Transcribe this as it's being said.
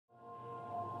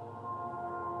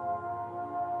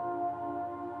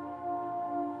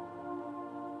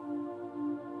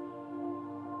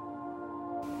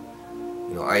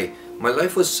know, my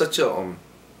life was such a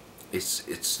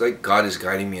it's like God is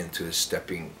guiding me into a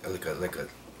stepping like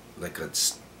a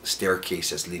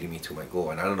staircase that's leading me to my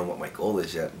goal, and I don't know what my goal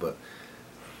is yet. But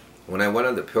when I went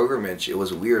on the pilgrimage, it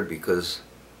was weird because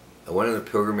I went on the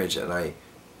pilgrimage and I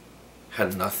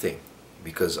had nothing,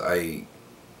 because I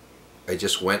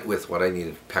just went with what I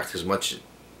needed, packed as much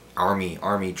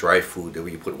army dry food that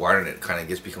when you put water in it kind of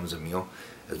just becomes a meal,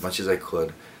 as much as I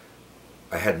could.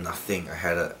 I had nothing.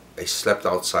 I slept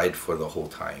outside for the whole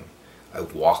time. I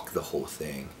walked the whole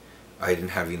thing. I didn't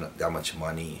have that much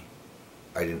money.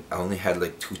 I only had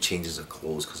like 2 changes of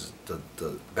clothes because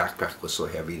the backpack was so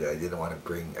heavy that I didn't want to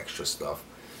bring extra stuff.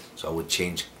 So I would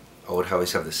change. I would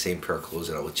always have the same pair of clothes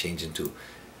that I would change into.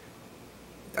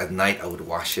 At night I would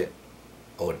wash it.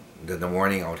 In the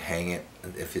morning I would hang it,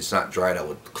 and if it's not dried I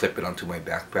would clip it onto my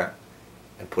backpack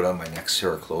and put on my next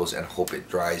pair of clothes and hope it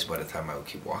dries by the time I would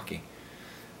keep walking.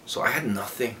 So I had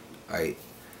nothing. I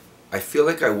feel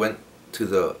like I went to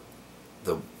the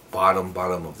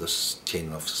bottom of this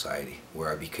chain of society, where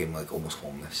I became like almost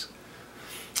homeless.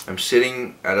 I'm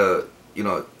sitting at a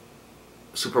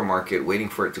supermarket waiting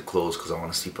for it to close because I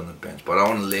want to sleep on the bench, but I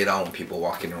want to lay down with people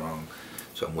walking around.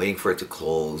 So I'm waiting for it to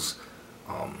close.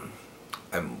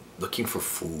 I'm looking for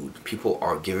food. People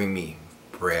are giving me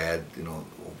bread,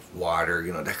 water,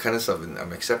 that kind of stuff, and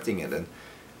I'm accepting it. And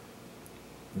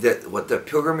what the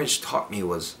pilgrimage taught me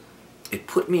was, it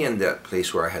put me in that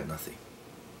place where I had nothing.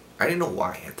 I didn't know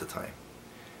why at the time.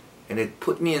 And it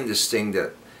put me in this thing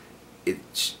that it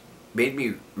made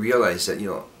me realize that,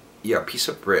 yeah, a piece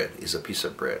of bread is a piece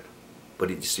of bread.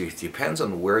 But it depends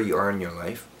on where you are in your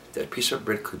life. That piece of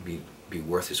bread could be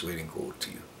worth its weight in gold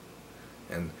to you.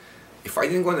 And if I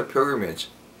didn't go on the pilgrimage,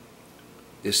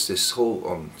 this whole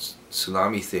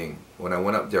tsunami thing, when I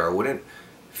went up there, I wouldn't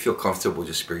feel comfortable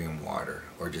just bringing water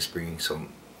or just bringing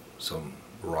some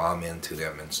ramen to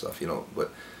them and stuff,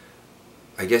 But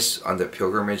I guess on the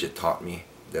pilgrimage it taught me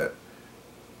that,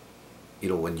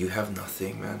 when you have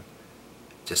nothing, man,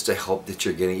 just the help that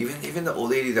you're getting, even the old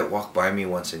lady that walked by me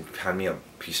once and handed me a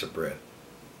piece of bread.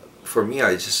 For me,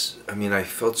 I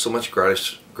felt so much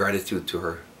gratitude to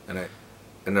her, and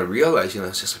I realized,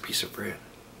 it's just a piece of bread,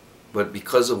 but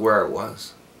because of where I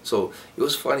was. So it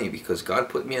was funny because God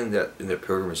put me in that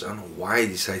pilgrimage. I don't know why I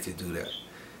decided to do that,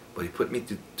 but He put me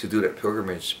to do that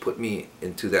pilgrimage, put me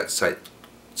into that side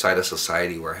of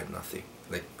society where I had nothing,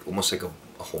 like almost like a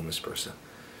homeless person.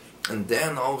 And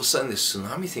then all of a sudden this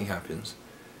tsunami thing happens,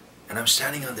 and I'm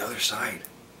standing on the other side.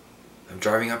 I'm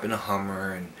driving up in a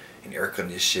Hummer and in air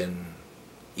condition,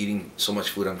 eating so much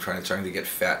food. I'm trying to get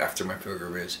fat after my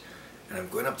pilgrimage, and I'm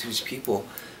going up to these people.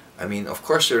 Of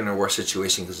course they're in a worse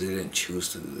situation because they didn't choose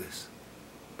to do this.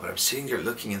 But I'm sitting there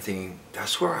looking and thinking,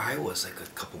 that's where I was like a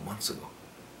couple months ago.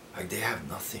 Like, they have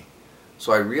nothing.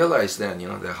 So I realized then,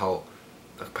 that how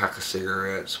a pack of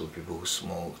cigarettes with people who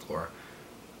smoked, or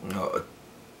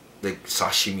like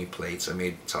sashimi plates. I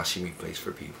made sashimi plates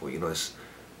for people.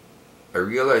 I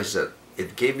realized that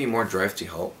it gave me more drive to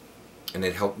help, and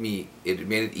it helped me. It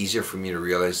made it easier for me to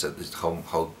realize that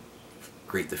how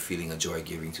great the feeling of joy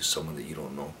giving to someone that you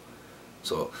don't know.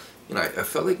 So I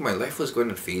felt like my life was going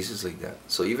in phases like that.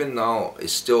 So even now,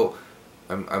 it's still,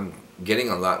 I'm getting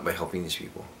a lot by helping these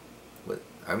people, but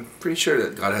I'm pretty sure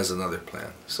that God has another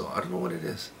plan. So I don't know what it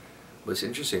is, but it's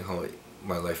interesting how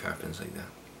my life happens like that.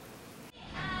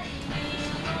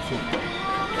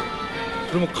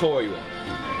 それも可愛いわ。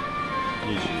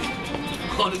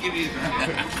これきりですね。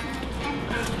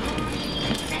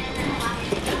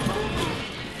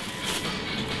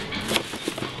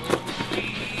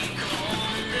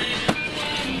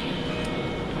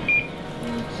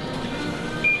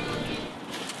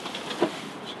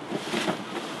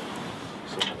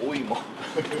多いもん。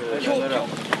だから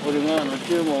俺が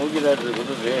注文を受けられるこ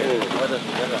とで渡し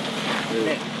たから。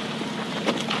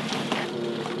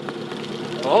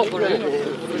あ、これ。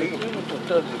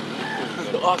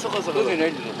あ、そこそこ。よかっ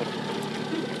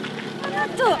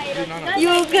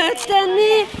た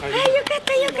ね。はい、よかっ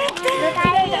たよかっ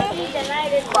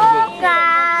た。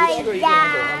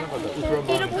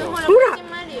ほら、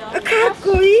かっこ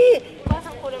いい。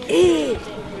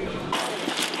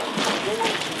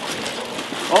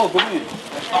Oh, go ahead.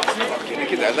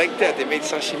 I like that. They made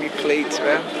sashimi plates,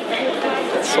 man.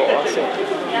 That's so awesome.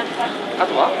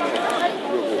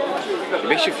 It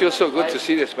makes you feel so good to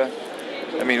see this, man.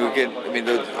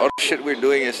 All the shit we're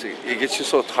doing is, it gets you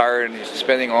so tired, and you're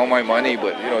spending all my money,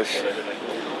 but it's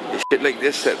shit like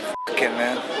this that fucking,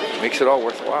 man, makes it all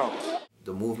worthwhile.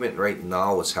 The movement right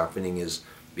now, what's happening is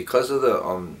because of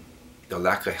the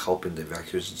lack of help in the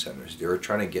evacuation centers, they were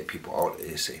trying to get people out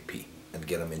ASAP and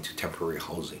get them into temporary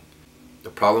housing. The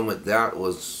problem with that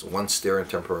was once they're in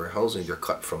temporary housing, they're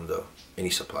cut from any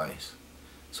supplies.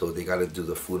 So they got to do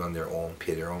the food on their own,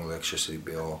 pay their own electricity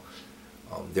bill.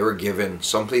 They were given,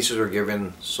 some places were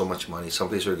given so much money. Some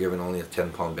places were given only a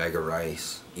 10-pound bag of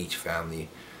rice, each family.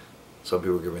 Some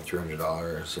people were given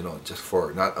 $300, you know, just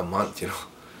for, not a month, you know.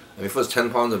 I mean, if it was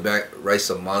 10 pounds of rice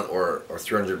a month or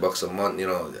 $300 a month, you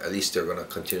know, at least they're going to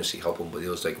continuously help them. But it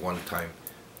was like one time,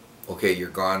 okay, you're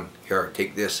gone, here,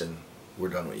 take this and we're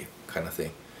done with you, kind of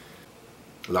thing.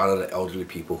 A lot of the elderly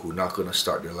people who are not going to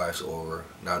start their lives over,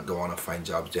 don't want to find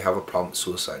jobs, they have a problem with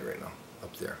suicide right now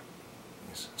up there.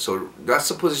 So that's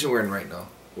the position we're in right now,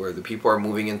 where the people are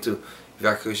moving into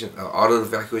evacuation, out of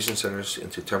evacuation centers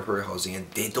into temporary housing, and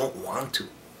they don't want to.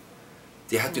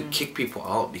 They had to kick people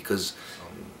out because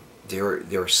they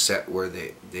were set where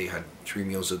they had 3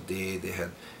 meals a day, they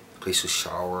had a place to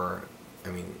shower. I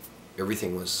mean,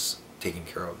 everything was taken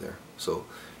care of there. So,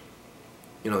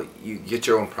 you know, you get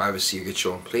your own privacy, you get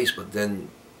your own place, but then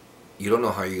you don't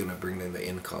know how you're going to bring in the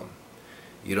income.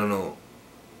 You don't know.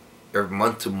 Every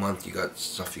month to month, you got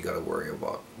stuff you got to worry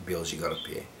about, bills you got to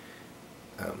pay.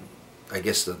 I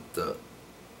guess the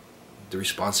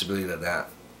responsibility of that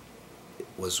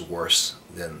was worse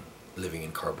than living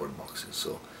in cardboard boxes.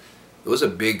 So it was a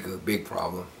big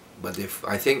problem. But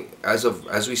I think as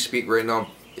we speak right now,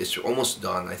 it's almost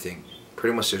done. I think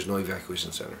pretty much there's no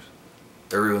evacuation centers.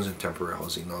 Everyone's in temporary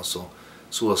housing now. So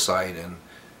suicide and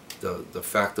the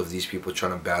fact of these people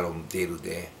trying to battle day to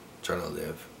day, trying to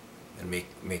live and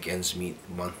make ends meet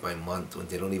month by month when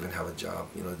they don't even have a job.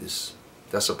 You know,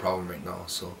 that's a problem right now.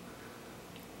 So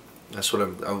that's what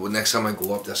next time I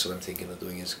go up, that's what I'm thinking of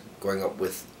doing, is going up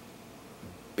with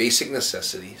basic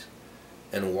necessities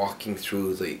and walking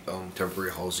through the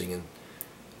temporary housing and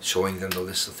showing them the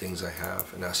list of things I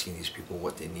have and asking these people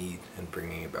what they need and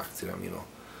bringing it back to them. You know,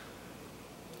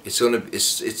 it's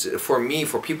for me,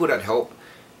 for people that help,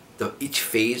 each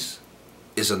phase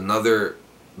is another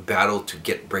battle to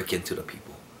break into the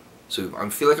people. So I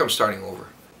feel like I'm starting over.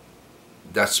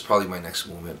 That's probably my next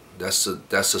movement. That's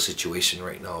the situation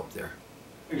right now up there.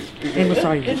 It's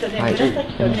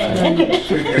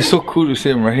so cool to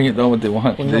see them writing it down what they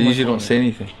want. They usually don't say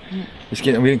anything.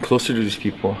 I'm getting closer to these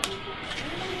people.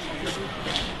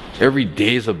 Every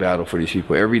day is a battle for these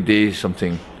people. Every day is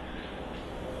something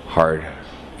hard.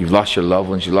 You've lost your loved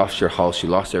ones, you lost your house, you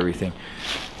lost everything.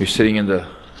 You're sitting in the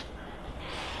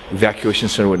evacuation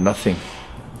center with nothing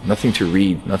to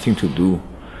read, nothing to do.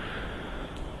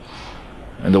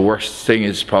 And the worst thing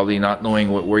is probably not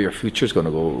knowing where your future is going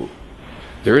to go.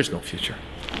 There is no future.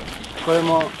 これ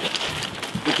も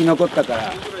生き残ったか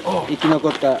ら生き残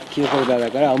ったキーホルダー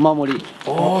だからお守り。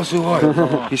 Oh, so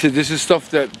he said this is stuff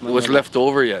that was left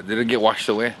over yet. Didn't get washed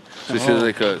away. So this is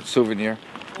like a souvenir.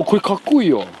 Oh, これかっこいい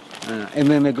よ。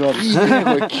MMA グローブ。いいね、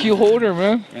これ key holder,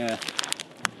 man. Yeah.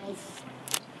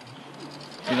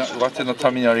 わてのた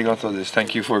めにありがとうです。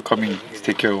Thank you for coming to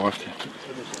take care of Wate.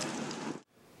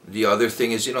 The other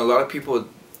thing is, you know, a lot of people,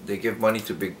 they give money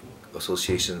to big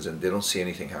associations and they don't see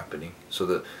anything happening.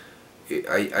 So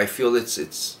I feel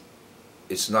it's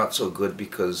not so good,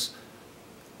 because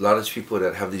a lot of people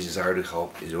that have the desire to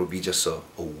help, it will be just a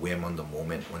whim on the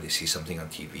moment when they see something on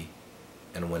TV,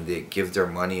 and when they give their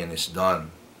money and it's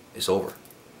done, it's over.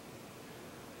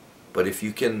 But if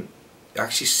you can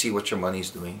actually see what your money is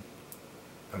doing,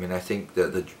 I mean, I think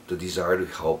that the desire to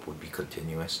help would be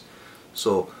continuous.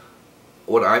 So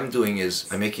what I'm doing is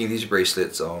I'm making these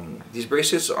bracelets. These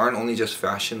bracelets aren't only just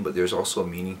fashion, but there's also a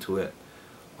meaning to it.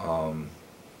 I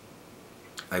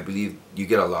believe you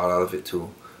get a lot out of it too.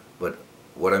 But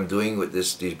what I'm doing with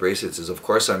these bracelets is, of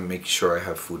course, I'm making sure I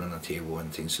have food on the table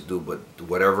and things to do. But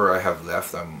whatever I have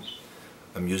left, I'm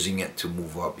using it to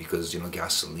move up, because, you know,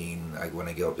 gasoline. When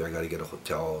I get up there, I got to get a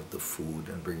hotel, the food,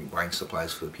 and buying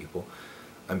supplies for the people.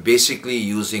 I'm basically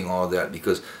using all that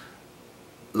because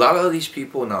a lot of these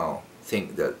people now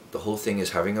think that the whole thing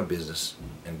is having a business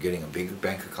and getting a big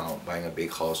bank account, buying a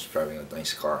big house, driving a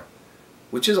nice car,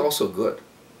 which is also good.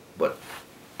 But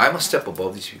I'm a step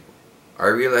above these people. I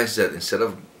realize that instead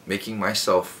of making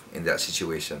myself in that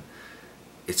situation,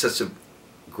 it's such a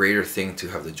greater thing to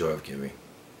have the joy of giving.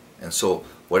 And so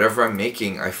whatever I'm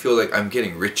making, I feel like I'm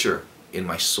getting richer in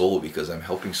my soul because I'm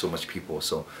helping so much people.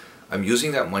 So I'm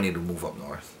using that money to move up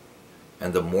north.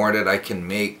 And the more that I can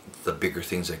make, the bigger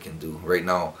things I can do. Right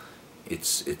now,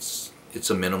 it's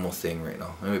a minimal thing right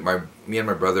now. I mean, me and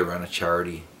my brother ran a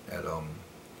charity at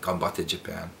Gambate,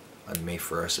 Japan on May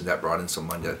 1st, and that brought in some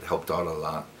money that helped out a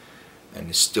lot. And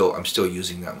I'm still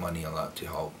using that money a lot to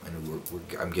help, and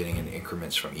I'm getting in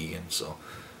increments from Egan, so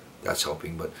that's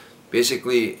helping. But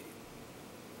basically,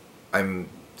 I'm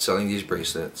selling these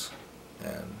bracelets,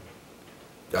 and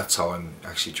that's how I'm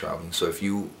actually traveling. So if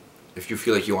you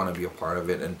feel like you want to be a part of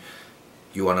it and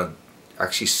you want to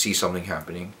actually see something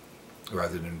happening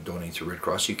rather than donate to Red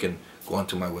Cross, you can go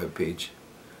onto my webpage,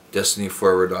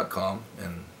 destinyforever.com,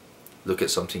 and look at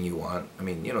something you want. I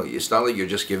mean, you know, it's not like you're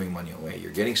just giving money away.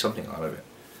 You're getting something out of it.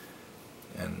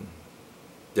 And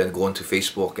then go into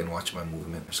Facebook and watch my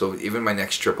movement. So even my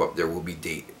next trip up there will be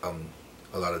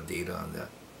a lot of data on that,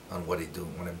 on what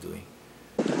I'm doing.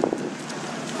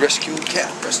 Rescue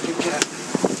cat, rescue cat.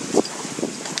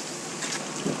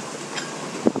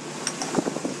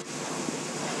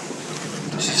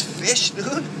 This is fish,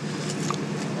 dude.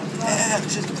 Yeah,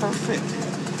 this is perfect.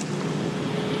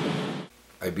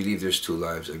 I believe there's two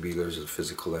lives. I believe there's a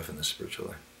physical life and a spiritual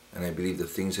life. And I believe the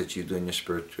things that you do in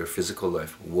your physical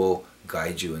life will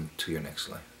guide you into your next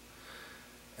life.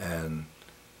 And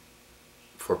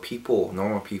for people,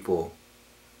 normal people,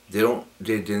 they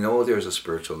know there's a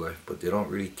spiritual life, but they don't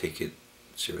really take it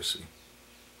seriously.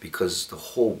 Because the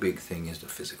whole big thing is the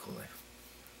physical life.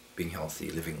 Being healthy,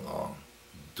 living long,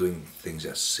 doing things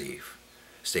that's safe,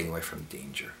 staying away from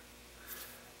danger.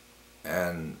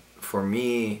 And for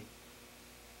me,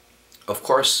 of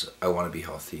course, I want to be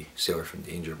healthy, stay away from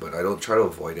danger, but I don't try to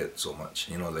avoid it so much.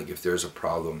 You know, like if there's a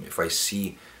problem, if I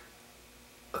see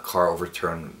a car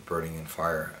overturned, burning in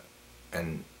fire,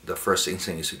 and the first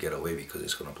instinct is to get away because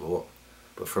it's going to blow up.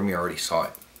 But for me, I already saw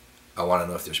it. I want to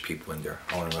know if there's people in there.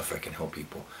 I want to know if I can help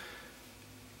people.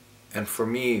 And for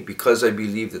me, because I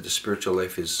believe that the spiritual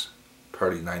life is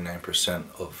probably 99%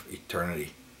 of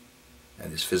eternity,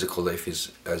 and this physical life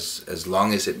is, as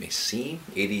long as it may seem,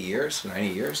 80 years, 90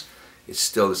 years, it's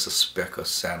still just a speck of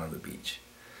sand on the beach.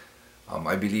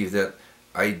 I believe that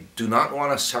I do not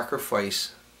want to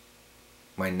sacrifice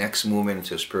my next movement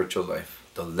into a spiritual life,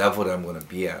 the level that I'm going to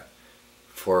be at,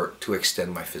 to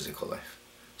extend my physical life.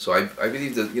 So I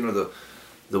believe that, you know,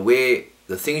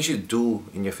 the things you do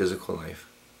in your physical life,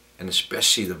 and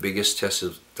especially the biggest test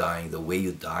of dying, the way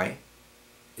you die,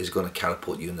 is going to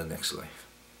catapult you in the next life,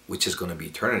 which is going to be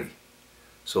eternity.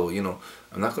 So, you know,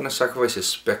 I'm not going to sacrifice a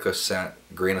speck of sand,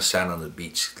 grain of sand on the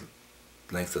beach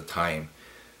length of time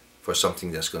for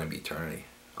something that's going to be eternity.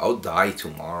 I'll die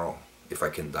tomorrow if I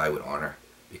can die with honor.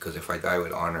 Because if I die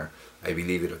with honor, I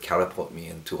believe it'll catapult me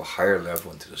into a higher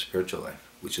level, into the spiritual life,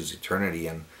 which is eternity.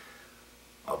 And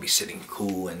I'll be sitting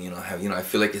cool and, I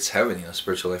feel like it's heaven,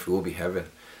 spiritual life will be heaven.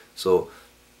 So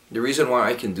the reason why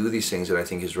I can do these things that I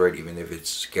think is right, even if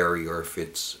it's scary or if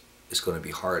it's going to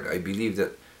be hard, I believe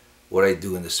that what I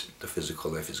do in the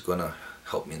physical life is going to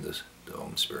help me in the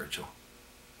spiritual.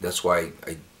 That's why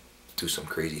I do some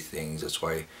crazy things. That's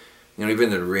why, even in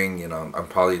the ring, I'm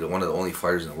probably one of the only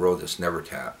fighters in the world that's never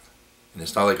tapped. And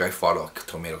it's not like I fought all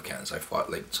tomato cans. I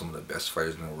fought like some of the best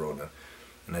fighters in the world.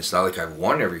 And it's not like I've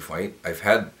won every fight. I've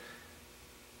had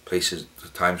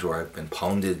times where I've been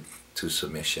pounded to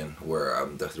submission, where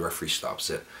the referee stops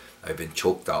it. I've been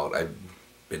choked out. I've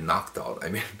been knocked out. I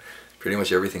mean, pretty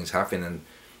much everything's happened. And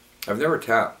I've never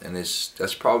tapped, and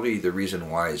that's probably the reason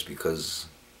why, is because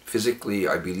physically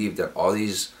I believe that all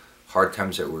these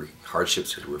hardships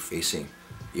that we're facing,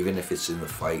 even if it's in the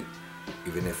fight,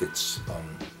 even if it's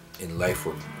in life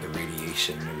with the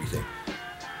radiation and everything,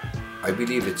 I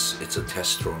believe it's a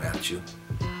test thrown at you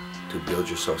to build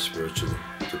yourself spiritually,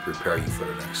 to prepare you for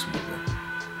the next movement.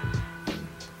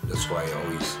 And that's why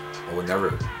I would never,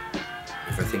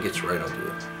 if I think it's right, I'll do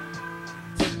it.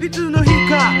 いつの日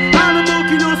かあの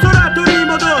時の空取り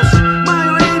戻し